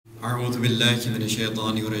أعوذ بالله من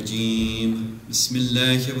الشيطان الرجيم بسم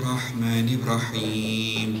الله الرحمن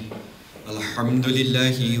الرحيم الحمد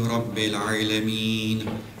لله رب العالمين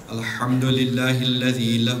الحمد لله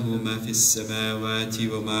الذي له ما في السماوات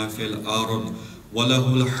وما في الأرض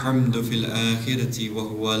وله الحمد في الآخرة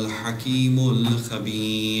وهو الحكيم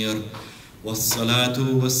الخبير والصلاة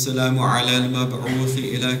والسلام على المبعوث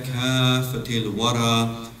إلى كافة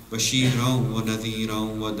الورى بشيرا ونذيرا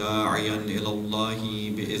وداعيا إلى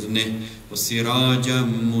الله بإذنه وسراجا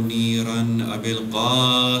منيرا أبي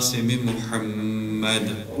القاسم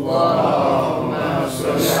محمد اللهم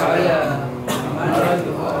صل على محمد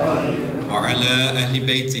وعلى أهل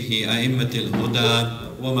بيته أئمة الهدى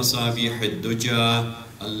ومصابيح الدجى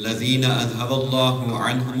الذين أذهب الله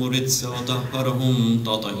عنهم الرجس وطهرهم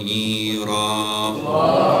تطهيرا.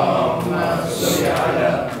 اللهم صل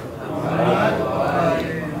على محمد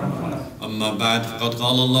أما بعد فقد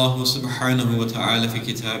قال الله سبحانه وتعالى في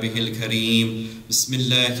كتابه الكريم بسم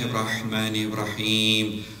الله الرحمن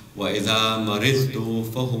الرحيم وإذا مرضت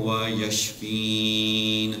فهو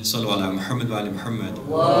يشفين. صلوا على محمد وعلى محمد.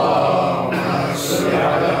 اللهم صل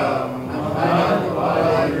على محمد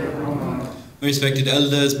وعلى محمد. Respected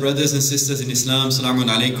elders, brothers and sisters in Islam, Assalamu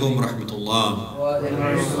alaikum wa rahmatullah.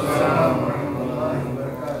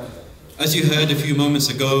 As you heard a few moments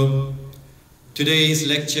ago, today's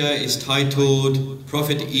lecture is titled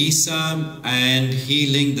Prophet Isa and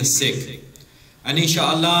Healing the Sick. And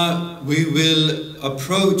inshallah, we will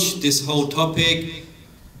approach this whole topic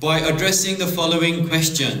by addressing the following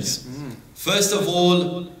questions. First of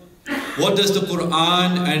all, what does the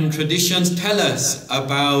Quran and traditions tell us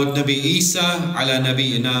about Nabi Isa ala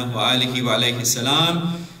nabiyina wa alihi wa alayhi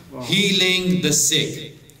salam healing the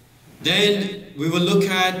sick? Then we will look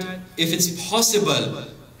at if it's possible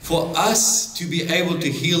for us to be able to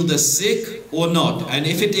heal the sick or not, and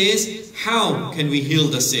if it is, how can we heal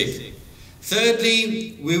the sick?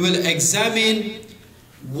 Thirdly, we will examine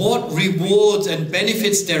what rewards and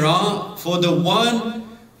benefits there are for the one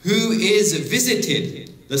who is visited.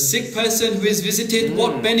 The sick person who is visited,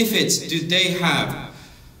 what benefits do they have?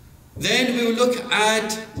 Then we will look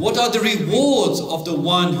at what are the rewards of the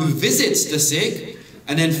one who visits the sick.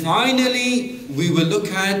 And then finally, we will look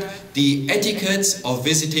at the etiquettes of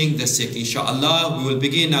visiting the sick. Inshallah, we will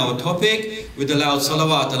begin our topic with a loud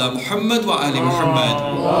salawat ala Muhammad wa ali Muhammad.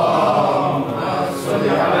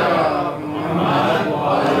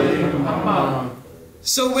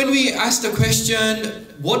 So when we ask the question,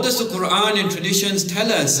 what does the Quran and traditions tell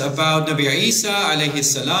us about Nabi Isa alayhi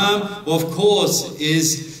salam? Well, of course,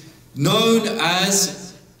 is known as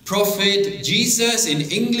Prophet Jesus in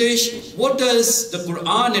English. What does the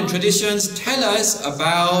Quran and traditions tell us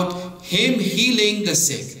about him healing the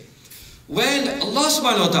sick? Well, Allah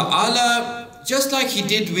subhanahu wa ta'ala, just like he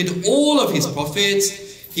did with all of his prophets,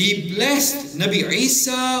 he blessed Nabi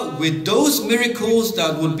Isa with those miracles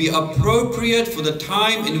that would be appropriate for the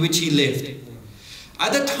time in which he lived.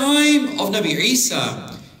 At the time of Nabi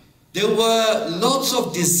Isa, there were lots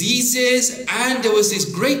of diseases and there was this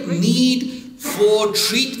great need for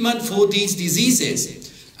treatment for these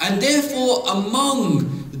diseases. And therefore,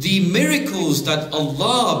 among the miracles that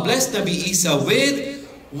Allah blessed Nabi Isa with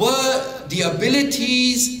were the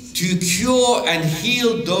abilities to cure and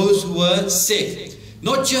heal those who were sick.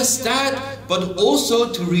 Not just that, but also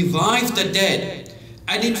to revive the dead.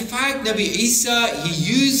 And in fact, Nabi Isa, he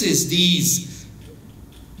uses these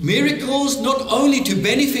miracles not only to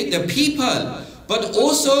benefit the people, but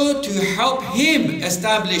also to help him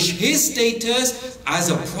establish his status as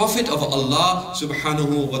a prophet of Allah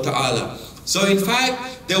subhanahu wa ta'ala. So in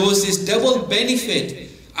fact, there was this double benefit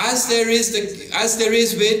as there is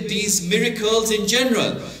with these miracles in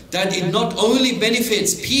general, that it not only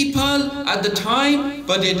benefits people at the time,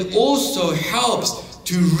 but it also helps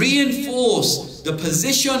to reinforce the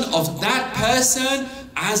position of that person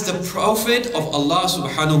as the prophet of Allah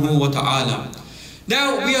subhanahu wa ta'ala.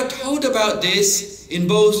 Now, we are told about this in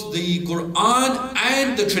both the Quran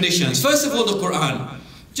and the traditions. First of all, the Quran.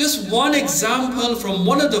 Just one example from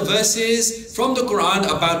one of the verses from the Quran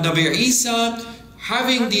about Nabi Isa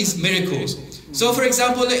having these miracles. So, for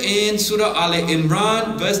example, in Surah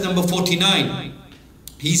Al-Imran, verse number 49,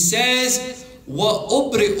 he says,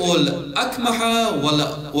 وَأُبْرِئُ الْأَكْمَحَ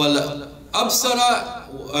وَالْأَبْصَرَ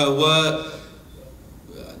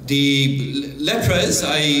the lepers,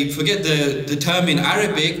 I forget the term in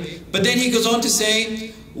Arabic, but then he goes on to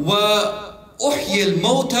say, وَأُحْيِ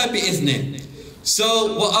الْمَوْتَ بِإِذْنِهِ.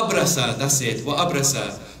 So, وَأَبْرَسَ, that's it,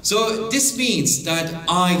 وَأَبْرَسَ. So, this means that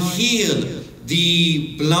I heal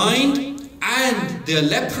the blind and the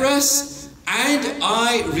leprous, and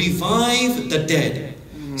I revive the dead.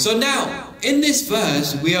 So now, in this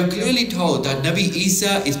verse, we are clearly told that Nabi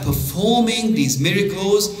Isa is performing these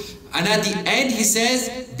miracles, and at the end he says,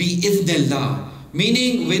 bi-idhnillah,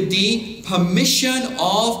 meaning with the permission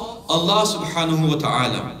of Allah subhanahu wa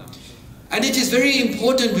ta'ala. And it is very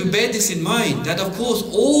important to bear this in mind, that of course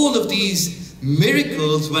all of these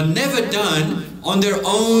miracles were never done on their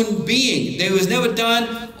own being. They was never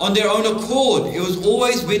done on their own accord. It was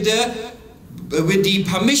always with the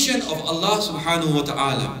permission of Allah subhanahu wa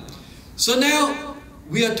ta'ala. So now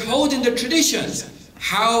we are told in the traditions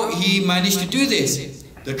how he managed to do this.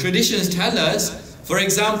 The traditions tell us, for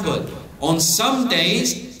example, on some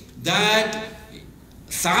days that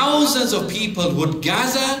thousands of people would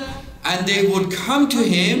gather and they would come to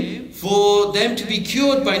him for them to be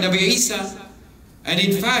cured by Nabi Isa. And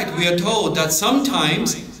in fact, we are told that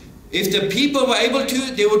sometimes if the people were able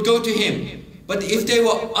to, they would go to him. But if they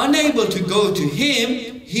were unable to go to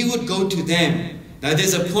him, he would go to them. Now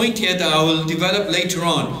there's a point here that I will develop later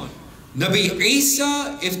on. Nabi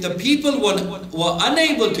Isa, if the people were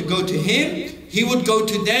unable to go to him, he would go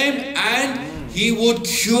to them and he would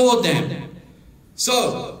cure them.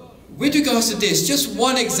 So, with regards to this, just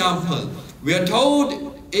one example. We are told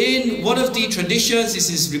in one of the traditions, this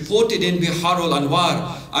is reported in Bihar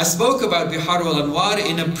al-Anwar. I spoke about Bihar al-Anwar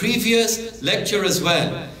in a previous lecture as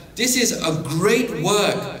well. This is a great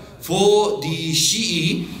work for the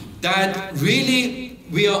Shi'i that really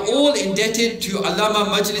we are all indebted to Allama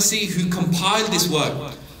Majlisi who compiled this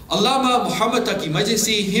work. Allama Muhammad Taqi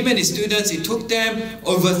Majlisi, him and his students, it took them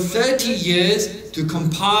over 30 years to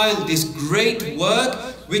compile this great work,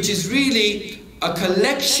 which is really a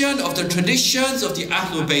collection of the traditions of the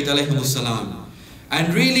Ahlul Bayt alayhimus salam.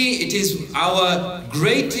 And really it is our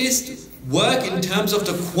greatest work in terms of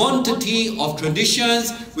the quantity of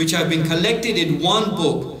traditions which have been collected in one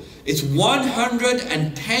book. It's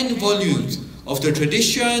 110 volumes of the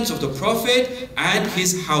traditions of the Prophet and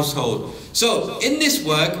his household. So in this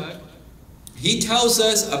work, he tells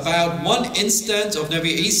us about one instance of Nabi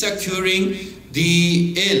Isa curing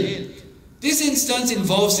the ill. This instance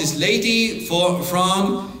involves this lady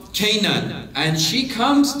from Canaan, and she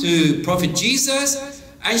comes to Prophet Jesus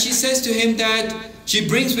and she says to him that she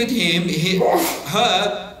brings with him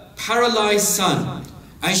her paralyzed son,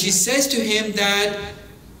 and she says to him that,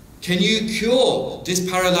 can you cure this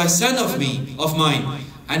paralyzed son of mine?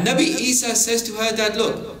 And Nabi Isa says to her that,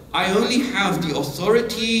 look, I only have the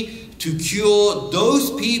authority to cure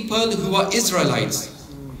those people who are Israelites.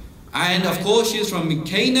 And of course she's from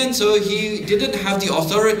Canaan, so he didn't have the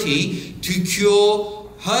authority to cure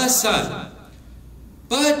her son.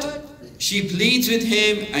 But she pleads with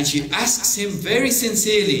him and she asks him very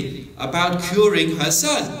sincerely about curing her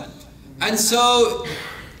son. And so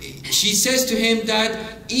she says to him that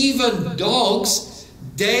even dogs,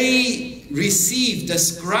 they receive the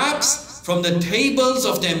scraps from the tables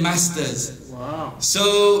of their masters. Wow.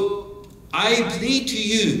 So I plead to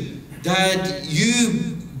you that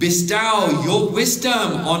you bestow your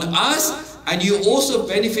wisdom on us and you also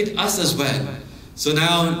benefit us as well. So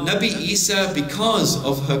now Nabi Isa, because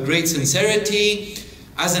of her great sincerity,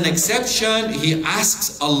 as an exception, he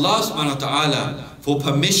asks Allah subhanahu wa ta'ala for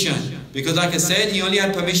permission. Because like I said, he only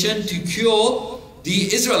had permission to cure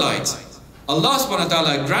the Israelites. Allah subhanahu wa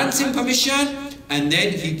ta'ala grants him permission and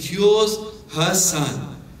then he cures her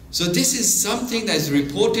son. So this is something that is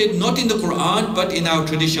reported not in the Quran but in our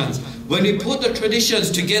traditions. When we put the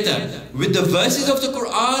traditions together with the verses of the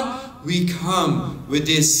Quran, we come with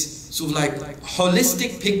this sort of like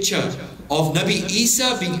holistic picture of Nabi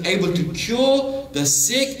Isa being able to cure the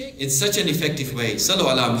sick in such an effective way. Sallu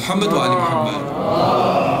ala Muhammad wa ali Muhammad.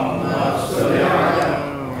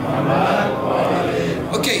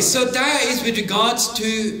 Okay, so that is with regards to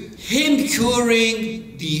him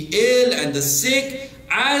curing the ill and the sick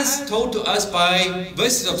as told to us by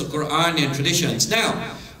verses of the Quran and traditions. Now,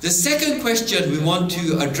 the second question we want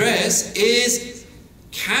to address is,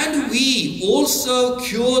 can we also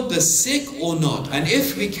cure the sick or not? And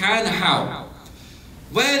if we can, how?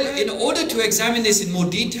 Well, in order to examine this in more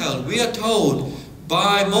detail, we are told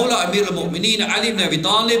by Mawla Amir al-Mu'mineen Ali ibn Abi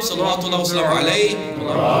Talib sallallahu alayhi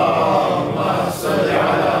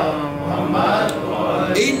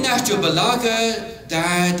in Nahj al-Balagha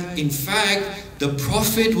that in fact the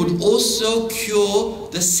Prophet would also cure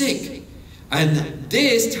the sick. And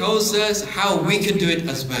this tells us how we can do it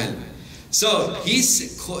as well. So he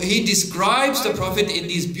describes the Prophet in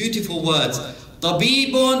these beautiful words.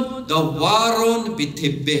 Tabibun dawarun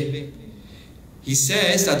bitibbih. He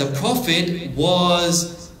says that the Prophet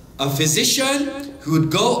was a physician who would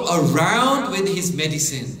go around with his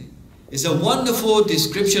medicine. It's a wonderful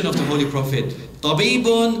description of the Holy Prophet.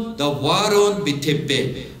 Tabibun dawarun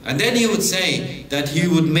bitibbih. And then he would say that he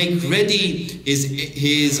would make ready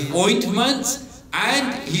his ointments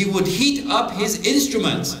and he would heat up his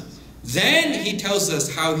instruments. Then he tells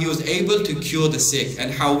us how he was able to cure the sick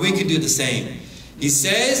and how we could do the same. He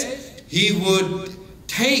says he would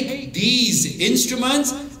take these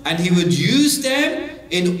instruments and he would use them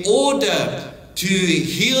in order to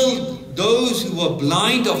heal those who were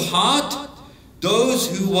blind of heart,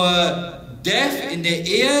 those who were deaf in their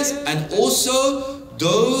ears, and also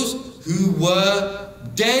those who were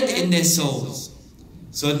dead in their souls.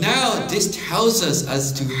 So now this tells us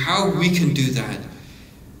as to how we can do that.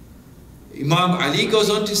 Imam Ali goes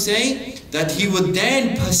on to say that he would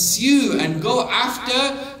then pursue and go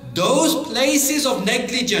after those places of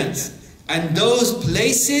negligence and those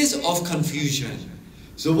places of confusion.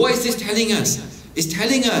 So what is this telling us? It's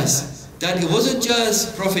telling us that it wasn't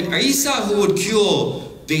just Prophet Isa who would cure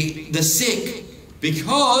the sick,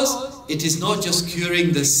 because it is not just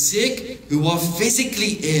curing the sick who are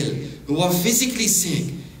physically ill, who are physically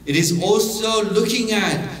sick. It is also looking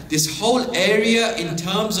at this whole area in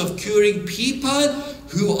terms of curing people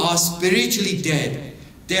who are spiritually dead.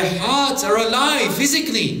 Their hearts are alive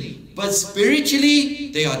physically, but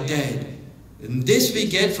spiritually they are dead. And this we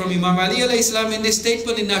get from Imam Ali alayhi salam in this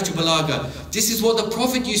statement in Nahj Balagha. This is what the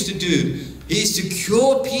Prophet used to do. He used to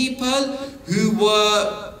cure people who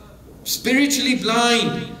were spiritually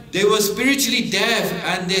blind, they were spiritually deaf,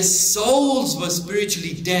 and their souls were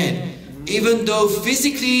spiritually dead, even though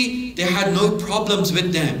physically they had no problems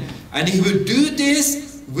with them. And he would do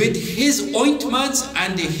this with his ointments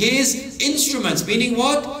and his instruments, meaning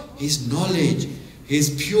what? His knowledge, his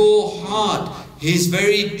pure heart, his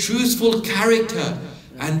very truthful character.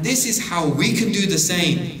 And this is how we can do the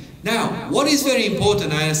same. Now, what is very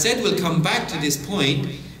important, and I said we'll come back to this point,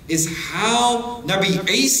 is how Nabi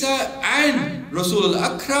Isa and Rasul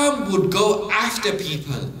al-Akram would go after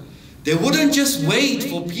people. They wouldn't just wait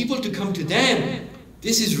for people to come to them.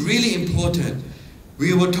 This is really important.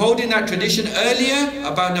 We were told in our tradition earlier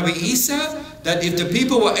about Nabi Isa that if the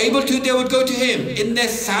people were able to, they would go to him in their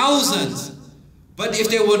thousands. But if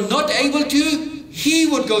they were not able to, he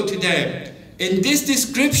would go to them. In this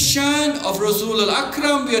description of Rasul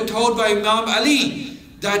al-Akram, we are told by Imam Ali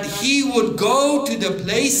that he would go to the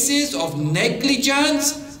places of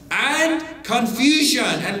negligence and confusion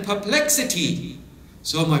and perplexity.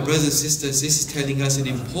 So my brothers and sisters, this is telling us an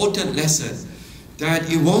important lesson, that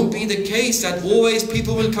it won't be the case that always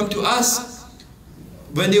people will come to us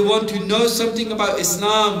when they want to know something about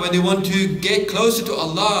Islam, when they want to get closer to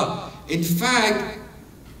Allah. In fact,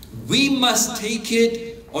 we must take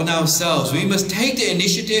it on ourselves. We must take the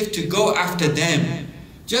initiative to go after them.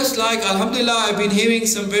 Just like, alhamdulillah, I've been hearing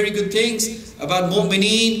some very good things about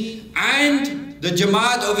Mu'mineen and the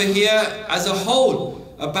Jamaat over here as a whole,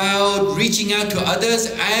 about reaching out to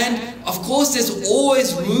others. And of course, there's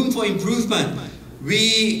always room for improvement.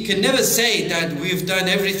 We can never say that we've done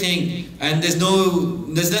everything and there's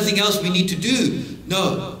nothing else we need to do.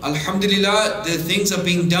 No, alhamdulillah, the things are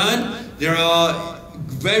being done. There are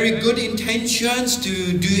very good intentions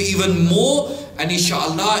to do even more, and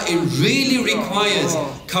inshallah it really requires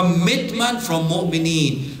commitment from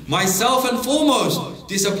mu'mineen. Myself and foremost,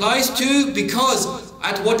 this applies to, because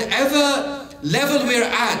at whatever level we're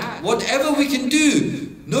at, whatever we can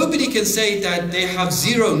do, nobody can say that they have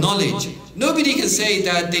zero knowledge. Nobody can say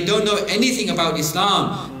that they don't know anything about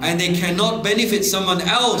Islam and they cannot benefit someone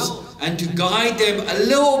else and to guide them a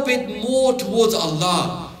little bit more towards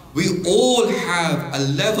Allah. We all have a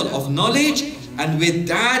level of knowledge, and with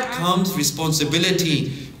that comes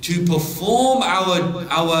responsibility to perform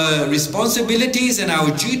our responsibilities and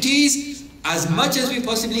our duties as much as we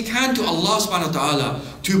possibly can to Allah subhanahu wa ta'ala,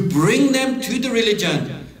 to bring them to the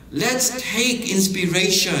religion. Let's take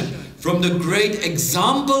inspiration from the great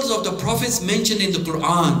examples of the prophets mentioned in the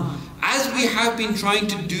Quran, as we have been trying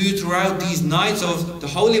to do throughout these nights of the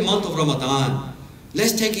holy month of Ramadan.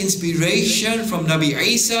 Let's take inspiration from Nabi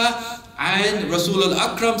Isa and Rasul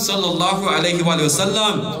al-Akram sallallahu alayhi wa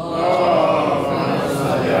sallam.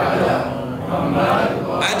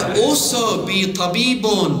 And also be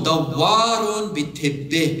tabibun dawarun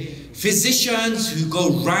bitibbih, physicians who go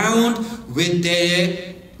round with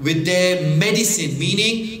their medicine,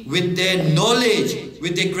 meaning with their knowledge,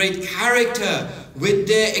 with their great character, with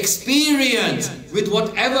their experience, with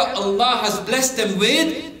whatever Allah has blessed them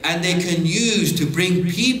with, and they can use to bring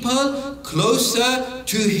people closer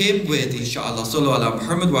to Him with, inshallah. Sallu ala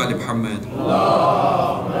Muhammad wa ali Muhammad.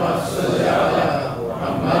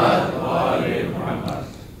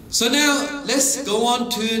 So now let's go on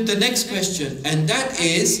to the next question, and that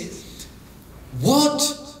is, what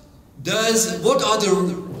are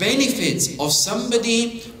the benefits of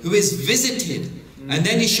somebody who is visited. And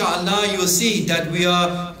then inshallah you will see that we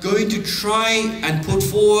are going to try and put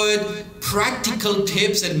forward practical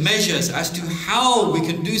tips and measures as to how we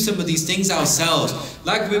can do some of these things ourselves.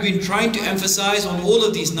 Like we've been trying to emphasize on all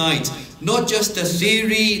of these nights, not just the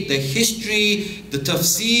theory, the history, the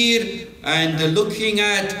tafsir, and the looking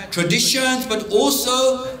at traditions, but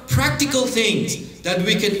also practical things that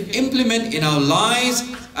we can implement in our lives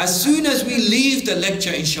as soon as we leave the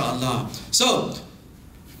lecture, inshallah. So,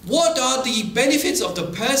 what are the benefits of the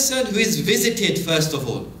person who is visited, first of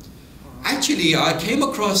all? Actually, I came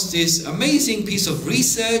across this amazing piece of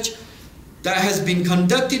research that has been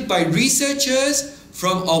conducted by researchers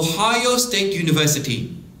from Ohio State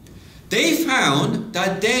University. They found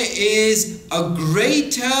that there is a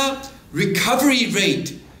greater recovery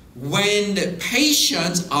rate when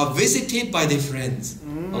patients are visited by their friends.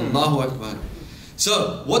 Allahu Akbar.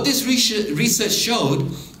 So, what this research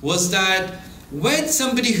showed was that when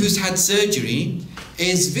somebody who's had surgery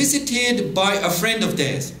is visited by a friend of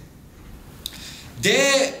theirs,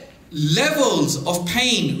 their levels of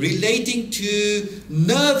pain relating to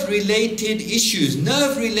nerve-related issues,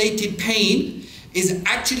 nerve-related pain is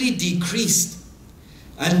actually decreased.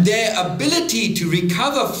 And their ability to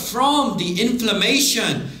recover from the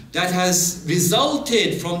inflammation that has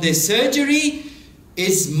resulted from their surgery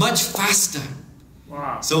is much faster.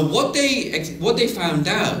 Wow. So what they found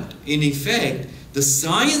out, in effect, the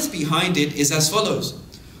science behind it is as follows.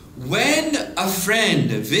 When a friend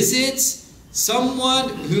visits someone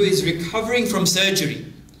who is recovering from surgery,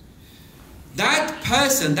 that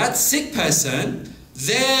person, that sick person,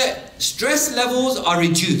 their stress levels are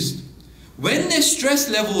reduced. When their stress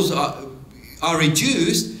levels are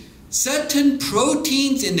reduced, certain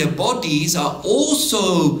proteins in their bodies are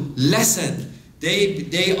also lessened.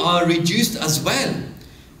 They are reduced as well.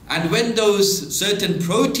 And when those certain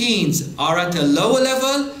proteins are at a lower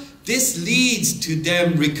level, this leads to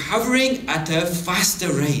them recovering at a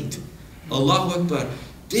faster rate. Allahu Akbar.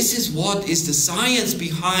 This is what is the science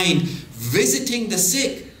behind visiting the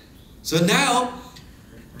sick. So now,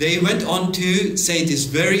 they went on to say this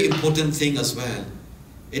very important thing as well.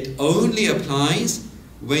 It only applies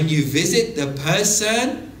when you visit the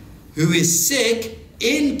person who is sick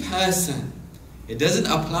in person. It doesn't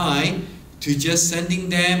apply to just sending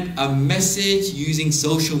them a message using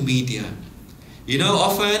social media. You know,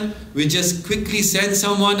 often we just quickly send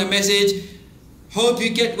someone a message, hope you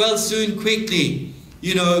get well soon quickly,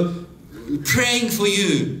 you know, praying for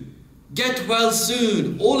you, get well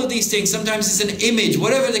soon, all of these things. Sometimes it's an image,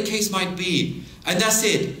 whatever the case might be, and that's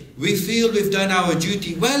it. We feel we've done our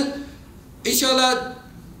duty. Well, inshallah,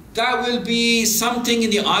 that will be something in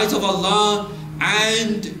the eyes of Allah,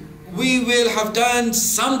 and we will have done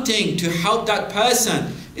something to help that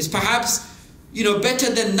person. It's perhaps, you know, better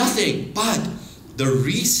than nothing. But the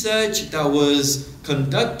research that was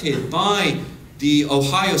conducted by the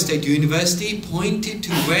Ohio State University pointed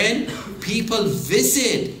to when people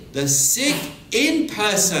visit the sick in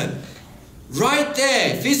person, right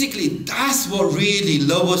there, physically, that's what really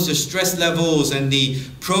lowers the stress levels and the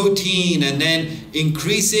protein, and then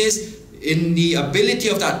increases in the ability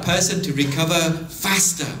of that person to recover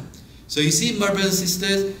faster. So you see, my brothers and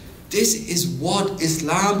sisters, this is what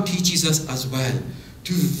Islam teaches us as well.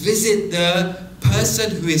 To visit the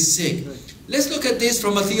person who is sick. Let's look at this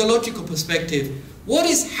from a theological perspective. What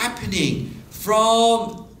is happening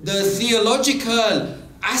from the theological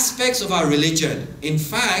aspects of our religion? In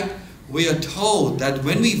fact, we are told that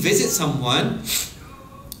when we visit someone,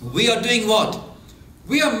 we are doing what?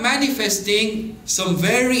 We are manifesting some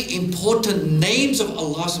very important names of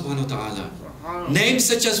Allah subhanahu wa ta'ala. Names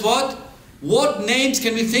such as what? What names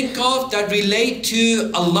can we think of that relate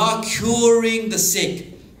to Allah curing the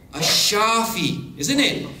sick? Ash-Shafi, isn't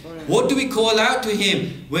it? What do we call out to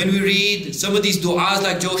Him when we read some of these du'as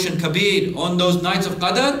like Josh and Kabir on those nights of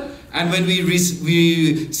Qadr? And when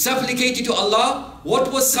we supplicated to Allah,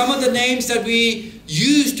 what was some of the names that we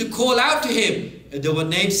used to call out to Him? There were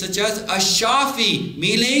names such as Ash-Shafi,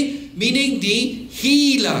 meaning the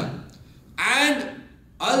healer, and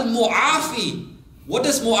Al-Mu'afi. What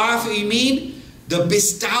does Mu'afi mean? The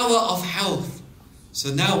bestower of health.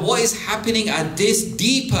 So now what is happening at this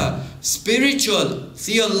deeper spiritual,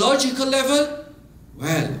 theological level?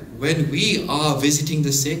 Well, when we are visiting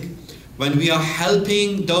the sick, when we are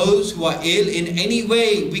helping those who are ill in any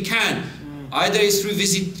way we can, either it's through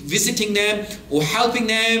visiting them or helping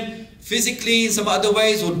them physically in some other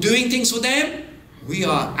ways or doing things for them, we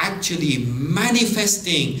are actually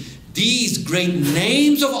manifesting these great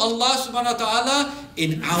names of Allah subhanahu wa ta'ala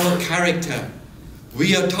in our character.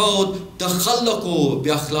 We are told, تَخَلَّقُوا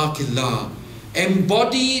بِأَخْلَاقِ اللَّهِ.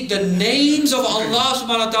 embody the names of Allah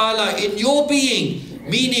subhanahu wa ta'ala in your being,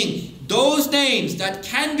 meaning those names that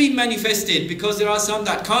can be manifested, because there are some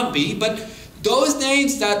that can't be, but those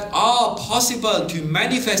names that are possible to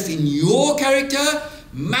manifest in your character,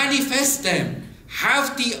 manifest them.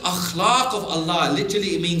 Have the akhlaq of Allah.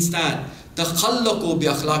 Literally it means that. Takhallaqu bi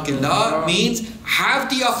akhlaqillah means have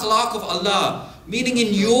the akhlaq of Allah. Meaning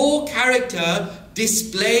in your character,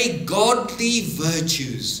 display godly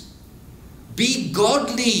virtues. Be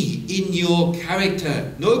godly in your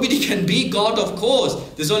character. Nobody can be God, of course.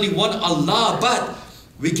 There's only one Allah, but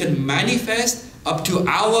we can manifest up to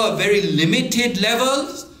our very limited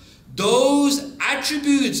levels those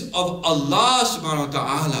attributes of Allah subhanahu wa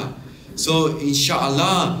ta'ala. So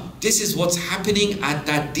inshallah, this is what's happening at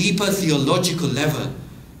that deeper theological level.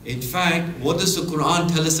 In fact, what does the Quran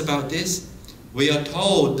tell us about this? We are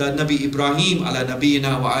told that Nabi Ibrahim ala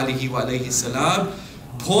nabiyina wa alihi wa alayhi salam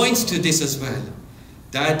points to this as well.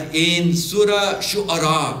 That in Surah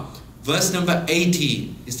Shu'ara, verse number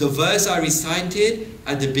 80 is the verse I recited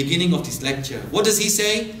at the beginning of this lecture. What does he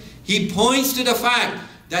say? He points to the fact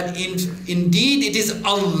that indeed it is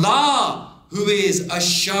Allah who is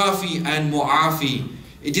Ash-Shafi and Mu'afi.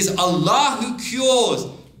 It is Allah who cures.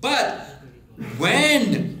 But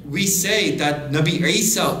when we say that Nabi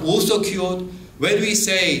Isa also cured, when we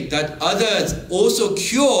say that others also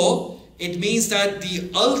cure, it means that the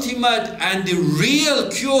ultimate and the real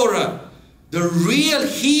curer, the real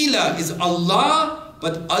healer is Allah,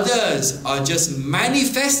 but others are just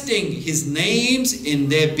manifesting His names in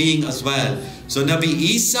their being as well. So Nabi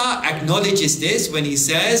Isa acknowledges this when he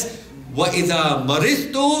says, وَإِذَا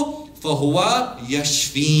مَرِضْتُ فَهُوَ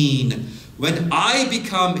يَشْفِينَ. When I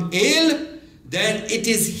become ill, then it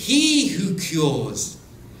is He who cures.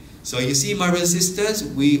 So you see, my brothers and sisters,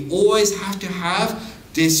 we always have to have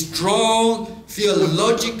this strong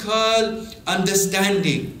theological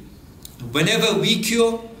understanding. Whenever we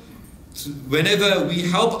cure, whenever we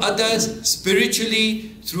help others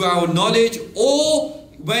spiritually through our knowledge, or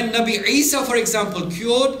when Nabi Isa, for example,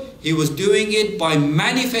 cured, he was doing it by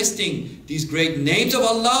manifesting these great names of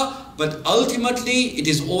Allah, but ultimately it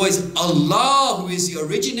is always Allah who is the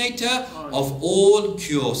originator of all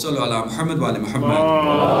cure. Sallallahu ala Muhammad wa ala Muhammad.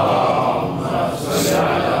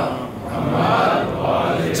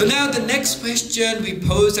 So now the next question we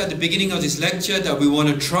posed at the beginning of this lecture that we want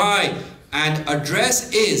to try and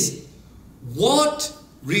address is, what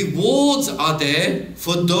rewards are there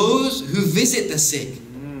for those who visit the sick?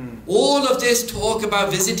 All of this talk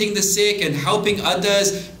about visiting the sick and helping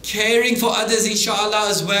others, caring for others inshallah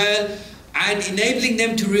as well, and enabling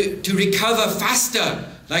them to recover faster.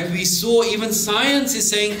 Like we saw, even science is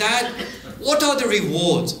saying that. What are the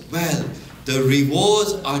rewards? Well, the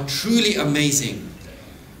rewards are truly amazing.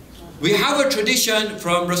 We have a tradition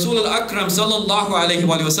from Rasul al-Akram sallallahu alayhi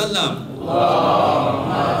wa sallam,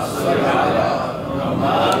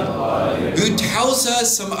 who tells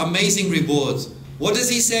us some amazing rewards. What does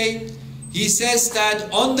he say? He says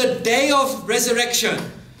that on the day of resurrection,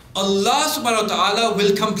 Allah subhanahu wa ta'ala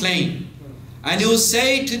will complain. And he will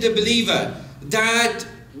say to the believer that,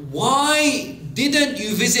 why didn't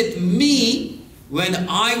you visit me when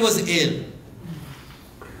I was ill?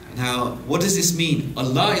 Now, what does this mean?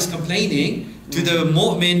 Allah is complaining to the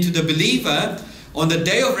mu'min, to the believer, on the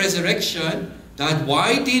day of resurrection, that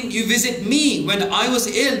why didn't you visit me when I was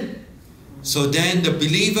ill? So then the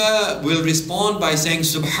believer will respond by saying,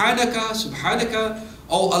 Subhanaka, Subhanaka,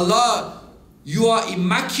 oh Allah, you are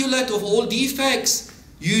immaculate of all defects.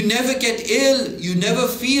 You never get ill, you never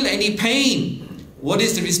feel any pain. What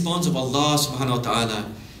is the response of Allah subhanahu wa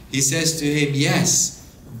ta'ala? He says to him, yes,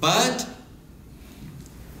 but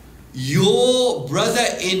your brother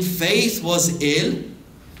in faith was ill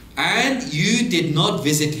and you did not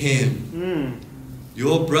visit him.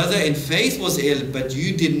 Your brother in faith was ill, but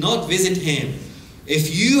you did not visit him.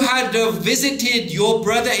 If you had visited your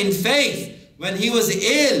brother in faith when he was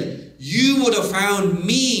ill, you would have found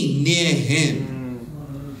me near him.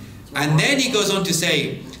 And then he goes on to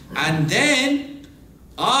say, and then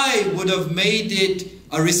I would have made it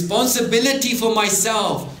a responsibility for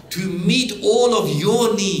myself to meet all of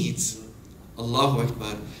your needs. Allahu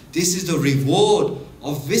Akbar. This is the reward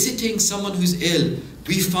of visiting someone who's ill.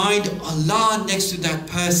 We find Allah next to that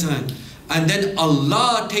person, and then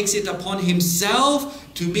Allah takes it upon Himself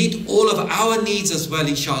to meet all of our needs as well,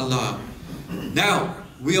 inshallah. Now,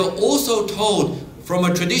 we are also told from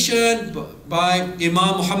a tradition by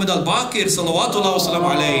Imam Muhammad al-Baqir salawatullah wa salam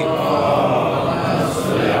alayhi,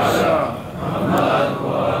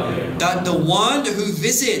 that the one who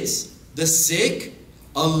visits the sick,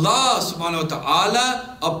 Allah subhanahu wa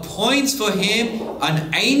ta'ala appoints for him an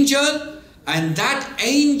angel, and that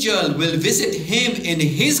angel will visit him in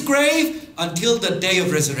his grave until the day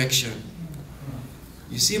of resurrection.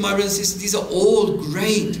 You see, my brothers and sisters, these are all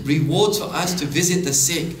great rewards for us to visit the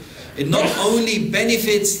sick. It not only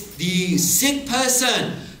benefits the sick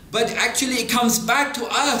person, but actually it comes back to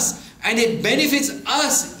us and it benefits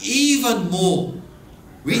us even more.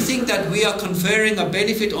 We think that we are conferring a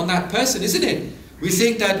benefit on that person, isn't it? We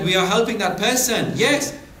think that we are helping that person.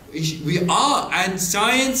 Yes, we are, and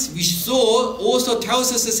science, we saw, also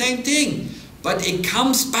tells us the same thing. But it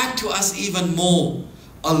comes back to us even more.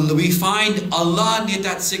 We find Allah near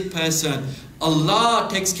that sick person. Allah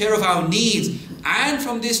takes care of our needs. And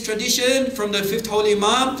from this tradition, from the 5th Holy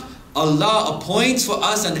Imam, Allah appoints for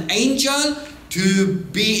us an angel to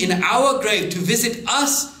be in our grave, to visit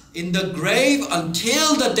us in the grave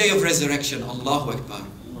until the day of resurrection. Allahu Akbar.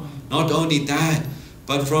 Not only that,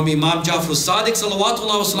 but from Imam Jafar Sadiq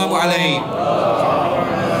salawatullah wa salamu alayhi,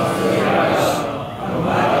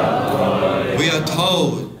 we are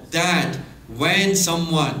told that when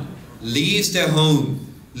someone leaves their home,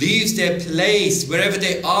 leaves their place, wherever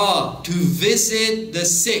they are, to visit the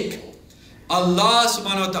sick, Allah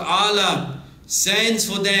subhanahu wa ta'ala sends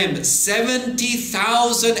for them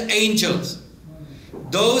 70,000 angels.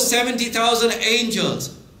 Those 70,000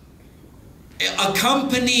 angels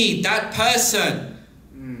accompany that person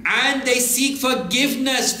and they seek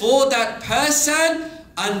forgiveness for that person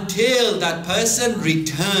until that person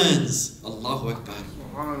returns. Allahu Akbar.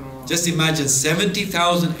 Just imagine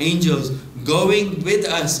 70,000 angels going with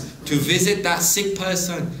us to visit that sick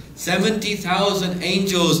person. 70,000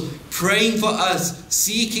 angels praying for us,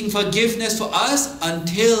 seeking forgiveness for us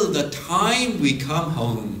until the time we come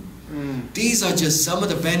home. These are just some of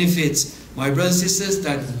the benefits, my brothers and sisters,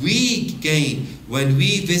 that we gain when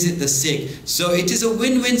we visit the sick. So it is a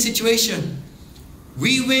win-win situation.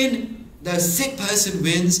 We win, the sick person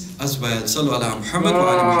wins as well. Sallu ala Muhammad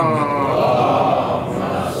wa ala Muhammad.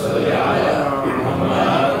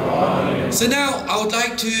 So now I would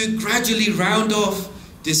like to gradually round off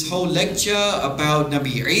this whole lecture about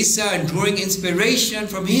Nabi Isa and drawing inspiration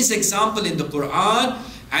from his example in the Quran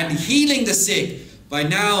and healing the sick, by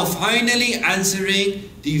now finally answering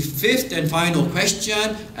the 5th and final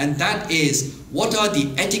question, and that is, what are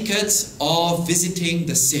the etiquettes of visiting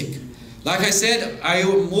the sick? Like I said, I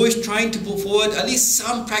am always trying to put forward at least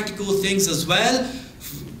some practical things as well,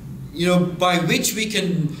 you know, by which we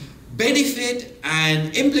can benefit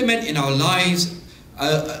and implement in our lives,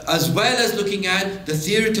 as well as looking at the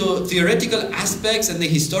theoretical aspects and the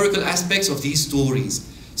historical aspects of these stories.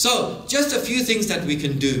 So, just a few things that we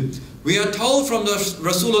can do. We are told from the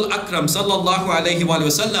Rasul al-Akram sallallahu alayhi wa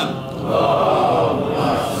sallam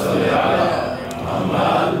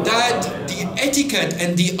that the etiquette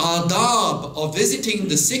and the adab of visiting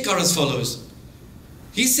the sick are as follows.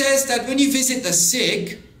 He says that when you visit the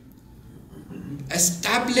sick,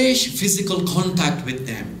 establish physical contact with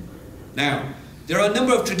them. Now, there are a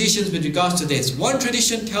number of traditions with regards to this. One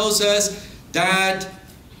tradition tells us that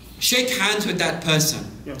shake hands with that person.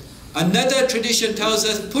 Yeah. Another tradition tells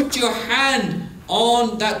us put your hand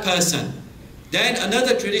on that person. Then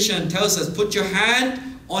another tradition tells us put your hand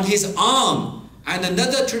on his arm. And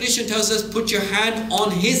another tradition tells us put your hand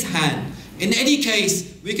on his hand. In any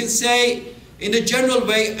case, we can say in a general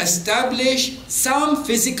way, establish some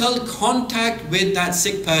physical contact with that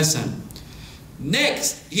sick person.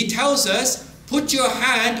 Next, he tells us put your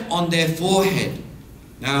hand on their forehead.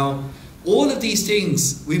 Now, all of these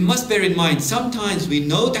things we must bear in mind. Sometimes we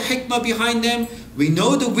know the hikmah behind them, we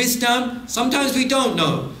know the wisdom, sometimes we don't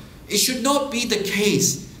know. It should not be the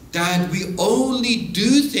case that we only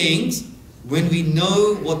do things when we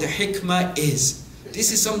know what the hikmah is.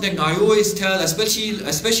 This is something I always tell,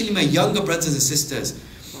 especially my younger brothers and sisters.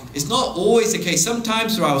 It's not always the case.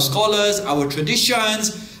 Sometimes through our scholars, our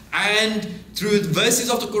traditions, and through verses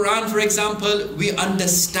of the Quran, for example, we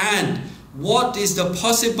understand what is the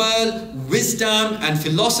possible wisdom and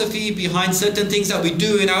philosophy behind certain things that we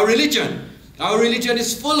do in our religion. Our religion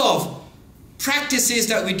is full of practices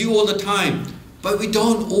that we do all the time, but we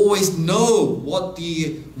don't always know what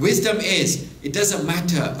the wisdom is. It doesn't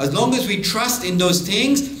matter. As long as we trust in those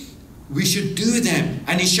things, we should do them.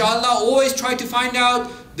 And inshallah, always try to find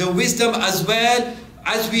out the wisdom as well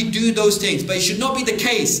as we do those things. But it should not be the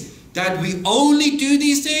case that we only do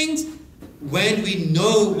these things when we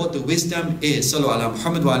know what the wisdom is. Sallu ala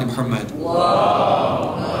Muhammad wa ala Muhammad.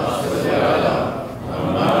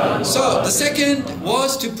 So the second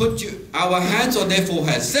was to put our hands on their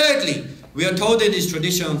foreheads. Thirdly, we are told in this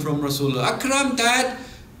tradition from Rasul Akram that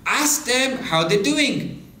ask them how they're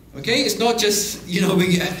doing. Okay, it's not just, you know,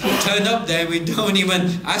 we turn up there, we don't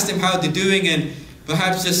even ask them how they're doing, and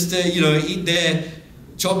perhaps just eat their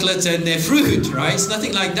chocolates and their fruit, right? It's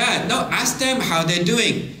nothing like that. No, ask them how they're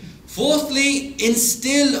doing. Fourthly,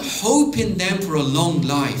 instill hope in them for a long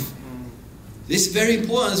life. This is very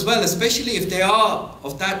important as well, especially if they are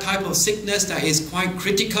of that type of sickness that is quite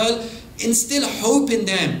critical. Instill hope in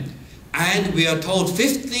them. And we are told,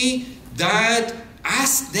 fifthly, that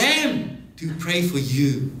ask them to pray for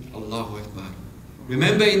you. Allahu Akbar.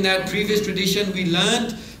 Remember, in that previous tradition we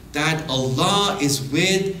learned that Allah is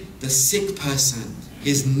with the sick person.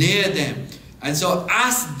 He's near them. And so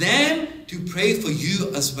ask them to pray for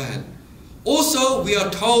you as well. Also, we are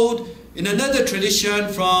told in another tradition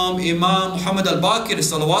from Imam Muhammad al-Baqir,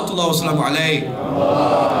 salawatullah wa salamu alayhi,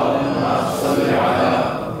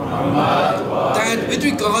 that with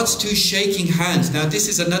regards to shaking hands, now this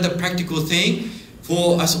is another practical thing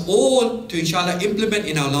for us all to inshallah implement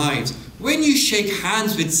in our lives. When you shake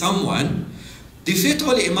hands with someone, the Fiqh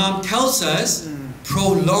al-Imam tells us,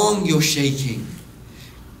 prolong your shaking.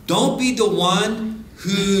 Don't be the one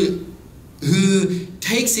who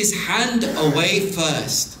takes his hand away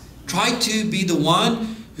first. Try to be the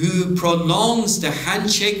one who prolongs the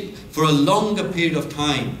handshake for a longer period of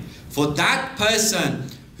time. For that person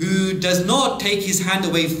who does not take his hand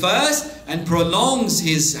away first and prolongs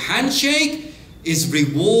his handshake is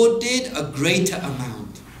rewarded a greater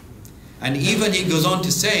amount. And even he goes on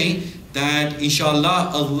to say that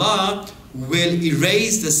inshallah Allah will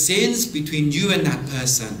erase the sins between you and that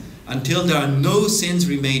person until there are no sins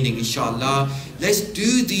remaining, inshallah. Let's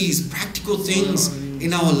do these practical things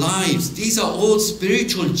in our lives. These are all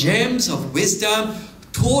spiritual gems of wisdom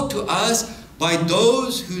taught to us by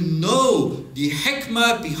those who know the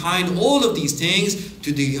hikmah behind all of these things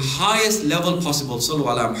to the highest level possible. Sallu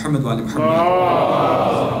ala Muhammad wa ali Muhammad.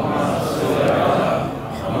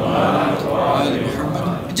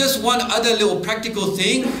 Just one other little practical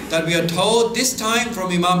thing that we are told, this time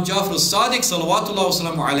from Imam Jafar al-Sadiq salawatullah wa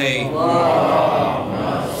salamu alayhi.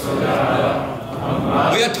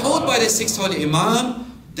 We are told by the sixth holy Imam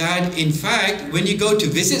that in fact when you go to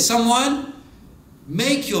visit someone,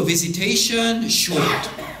 make your visitation short.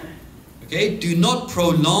 Okay, do not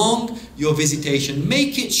prolong your visitation,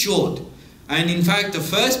 make it short. And in fact, the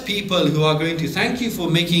first people who are going to thank you for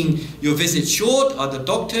making your visit short are the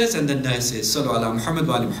doctors and the nurses. Sallu ala Muhammad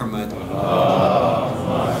wa ali Muhammad.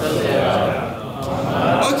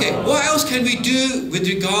 Okay, what else can we do with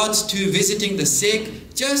regards to visiting the sick?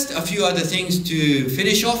 Just a few other things to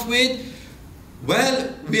finish off with.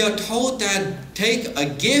 Well, we are told that take a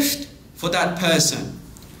gift for that person.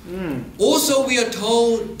 Also, we are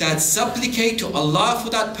told that supplicate to Allah for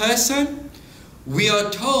that person. We are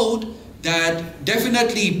told that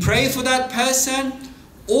definitely pray for that person.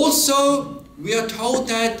 Also, we are told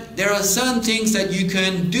that there are certain things that you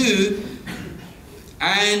can do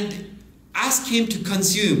and ask him to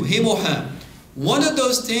consume, him or her. One of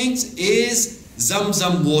those things is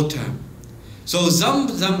Zamzam water. So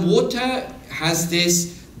Zamzam water has this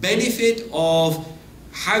benefit of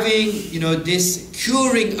having, this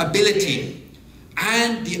curing ability.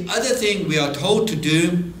 And the other thing we are told to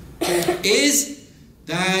do is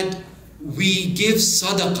that we give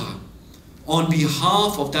sadaqah on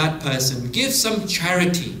behalf of that person. Give some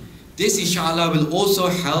charity. This inshallah will also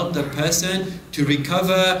help the person to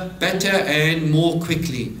recover better and more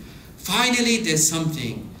quickly. Finally, there's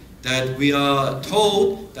something that we are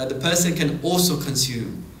told that the person can also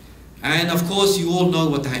consume. And of course, you all know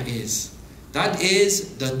what that is. That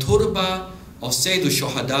is the turba of Sayyid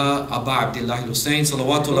al-Shuhada, Aba Abdullah al-Husayn,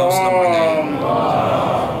 salawatullah wa salamu.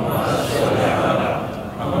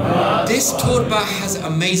 This turba has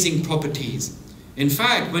amazing properties. In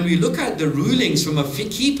fact, when we look at the rulings from a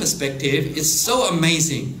fiqhi perspective, it's so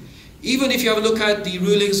amazing. Even if you have a look at the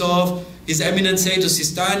rulings of His Eminence Sayyid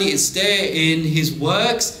al-Sistani, it's there in his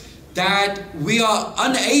works that we are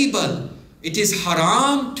unable, it is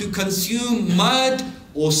haram to consume mud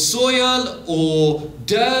or soil or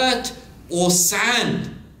dirt or sand,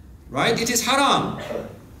 right? It is haram.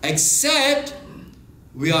 Except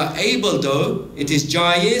we are able though, it is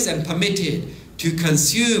jaiz and permitted to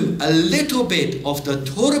consume a little bit of the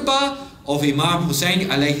turba of Imam Hussein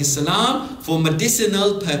alayhi salam for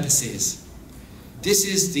medicinal purposes. This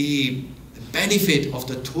is the benefit of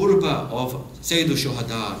the turba of Sayyid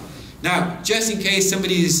al-Shuhada. Now, just in case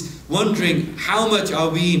somebody is wondering how much are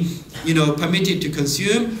we, permitted to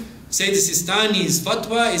consume, Sayyid Sistani's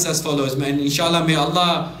fatwa is as follows. And inshallah, may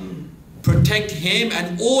Allah protect him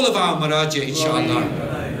and all of our maraja, inshallah.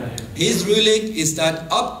 His ruling is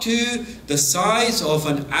that up to the size of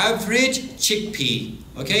an average chickpea,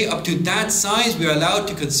 okay, up to that size we are allowed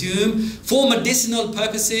to consume for medicinal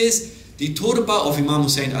purposes the turba of Imam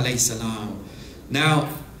Hussein alayhi salam. Now,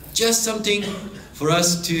 just something for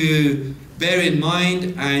us to bear in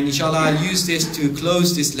mind, and inshallah I'll use this to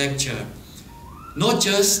close this lecture. Not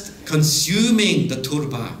just consuming the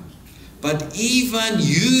turba, but even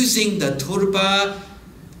using the turba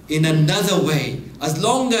in another way. As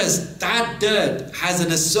long as that dirt has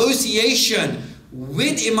an association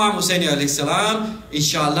with Imam Hussein alayhi salam,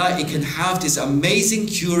 inshallah it can have this amazing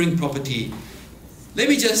curing property. Let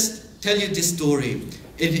me just tell you this story.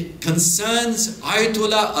 It concerns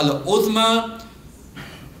Ayatollah al-Uzma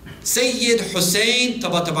Sayyid Hussein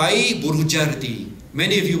Tabatabai Burujardi.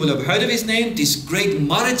 Many of you will have heard of his name, this great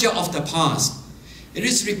marja of the past. It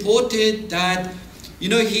is reported that,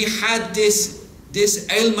 he had this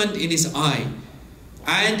ailment in his eye,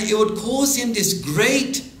 and it would cause him this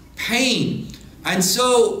great pain. And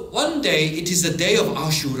so one day, it is the day of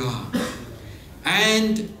Ashura,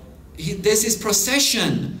 and there's this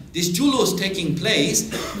procession, this julus taking place.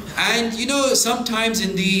 And sometimes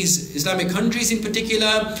in these Islamic countries in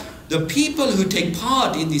particular, the people who take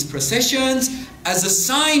part in these processions, as a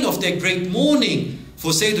sign of their great mourning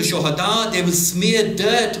for Sayyid al-Shuhada, they will smear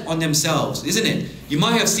dirt on themselves, isn't it? You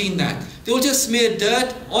might have seen that. They will just smear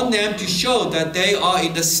dirt on them to show that they are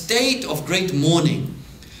in the state of great mourning.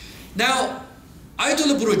 Now,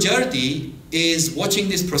 Ayatollah Burujardi is watching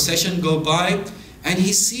this procession go by, and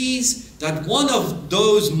he sees that one of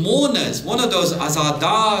those mourners, one of those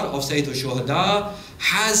azadar of Sayyid al-Shuhada,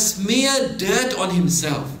 has smeared dirt on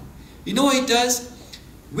himself. You know what he does?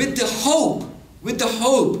 With the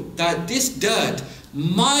hope that this dirt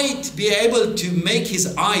might be able to make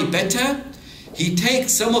his eye better, he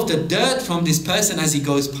takes some of the dirt from this person as he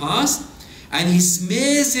goes past, and he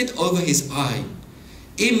smears it over his eye.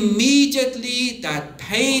 Immediately that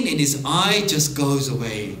pain in his eye just goes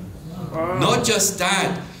away. Not just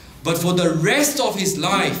that, but for the rest of his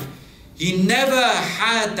life, he never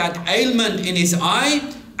had that ailment in his eye,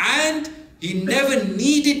 and he never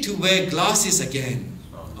needed to wear glasses again.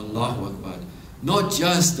 Allahu Akbar. Not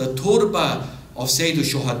just the turba of Sayyid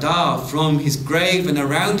al-Shuhada from his grave and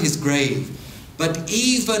around his grave, but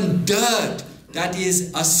even dirt that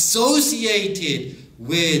is associated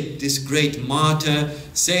with this great martyr,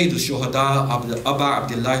 Sayyid al-Shuhada, Aba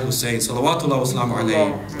Abdullah Hussein, salawatullah wa salamu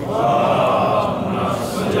alayhi.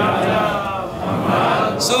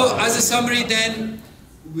 So as a summary then,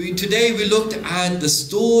 today we looked at the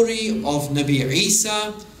story of Nabi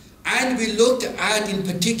Isa, and we looked at in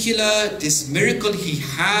particular this miracle he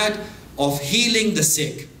had of healing the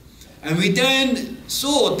sick. And we then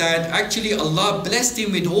saw that actually Allah blessed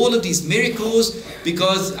him with all of these miracles,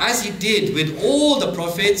 because as he did with all the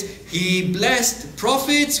prophets, he blessed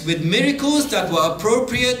prophets with miracles that were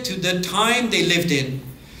appropriate to the time they lived in.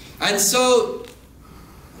 And so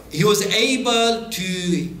he was able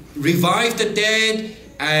to revive the dead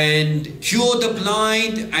and cure the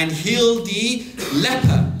blind and heal the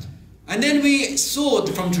leper. And then we saw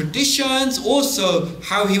from traditions also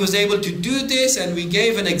how he was able to do this, and we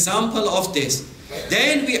gave an example of this.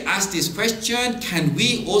 Then we asked this question, can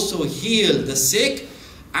we also heal the sick?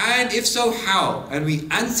 And if so, how? And we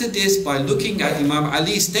answered this by looking at Imam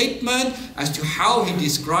Ali's statement as to how he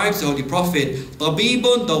describes the Holy Prophet.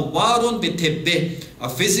 Tabibun dawarun bitibbi, a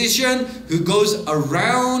physician who goes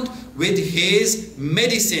around with his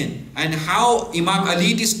medicine, and how Imam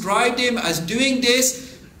Ali described him as doing this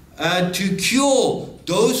to cure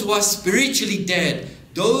those who are spiritually dead,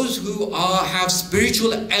 those who have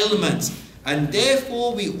spiritual ailments. And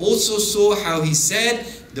therefore we also saw how he said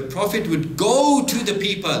the Prophet would go to the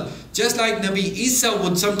people, just like Nabi Isa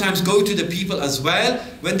would sometimes go to the people as well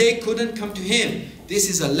when they couldn't come to him. This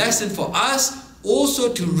is a lesson for us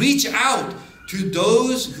also to reach out to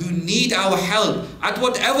those who need our help. At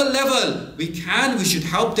whatever level we can, we should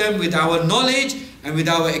help them with our knowledge and with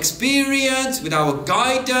our experience, with our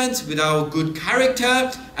guidance, with our good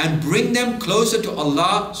character, and bring them closer to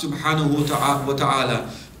Allah subhanahu wa ta'ala.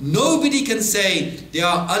 Nobody can say they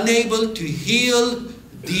are unable to heal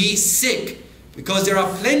the sick, because there are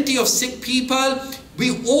plenty of sick people.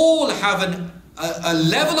 We all have a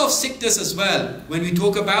level of sickness as well. When we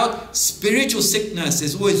talk about spiritual sickness,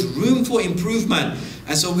 there's always room for improvement.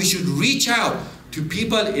 And so we should reach out to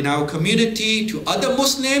people in our community, to other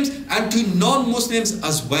Muslims, and to non-Muslims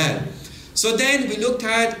as well. So then we looked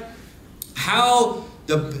at how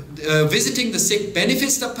visiting the sick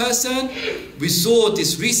benefits the person. We saw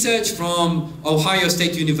this research from Ohio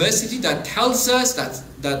State University that tells us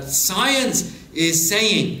that science is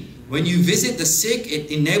saying when you visit the sick,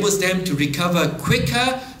 it enables them to recover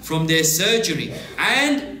quicker from their surgery.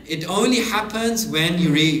 And it only happens when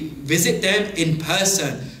you visit them in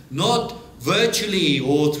person, not virtually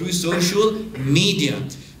or through social media.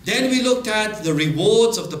 Then we looked at the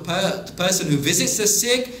rewards of the person who visits the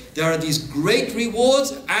sick. There are these great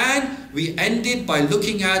rewards, and we ended by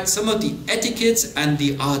looking at some of the etiquettes and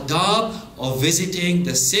the adab of visiting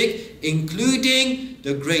the sick, including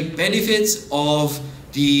the great benefits of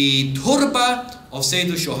the turba of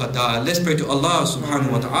Sayyidul Shuhada. Let's pray to Allah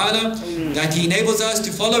subhanahu wa ta'ala that He enables us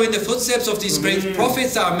to follow in the footsteps of these great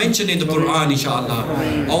prophets that are mentioned in the Quran, inshallah.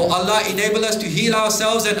 Oh Allah, enable us to heal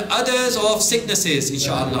ourselves and others of sicknesses,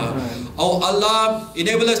 inshallah. Oh Allah,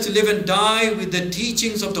 enable us to live and die with the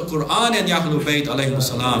teachings of the Quran and Ahlul Bayt alayhi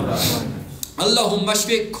salam. Allahumma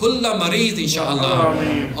shfi kulla mareed, inshallah.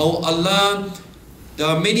 Oh Allah, there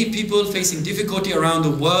are many people facing difficulty around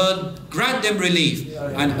the world. Grant them relief.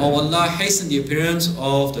 And oh Allah, hasten the appearance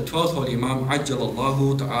of the 12th Holy Imam.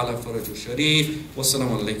 Ajjalallahu ta'ala faraju sharif.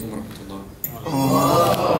 Wassalamu alaikum wa rahmatullah.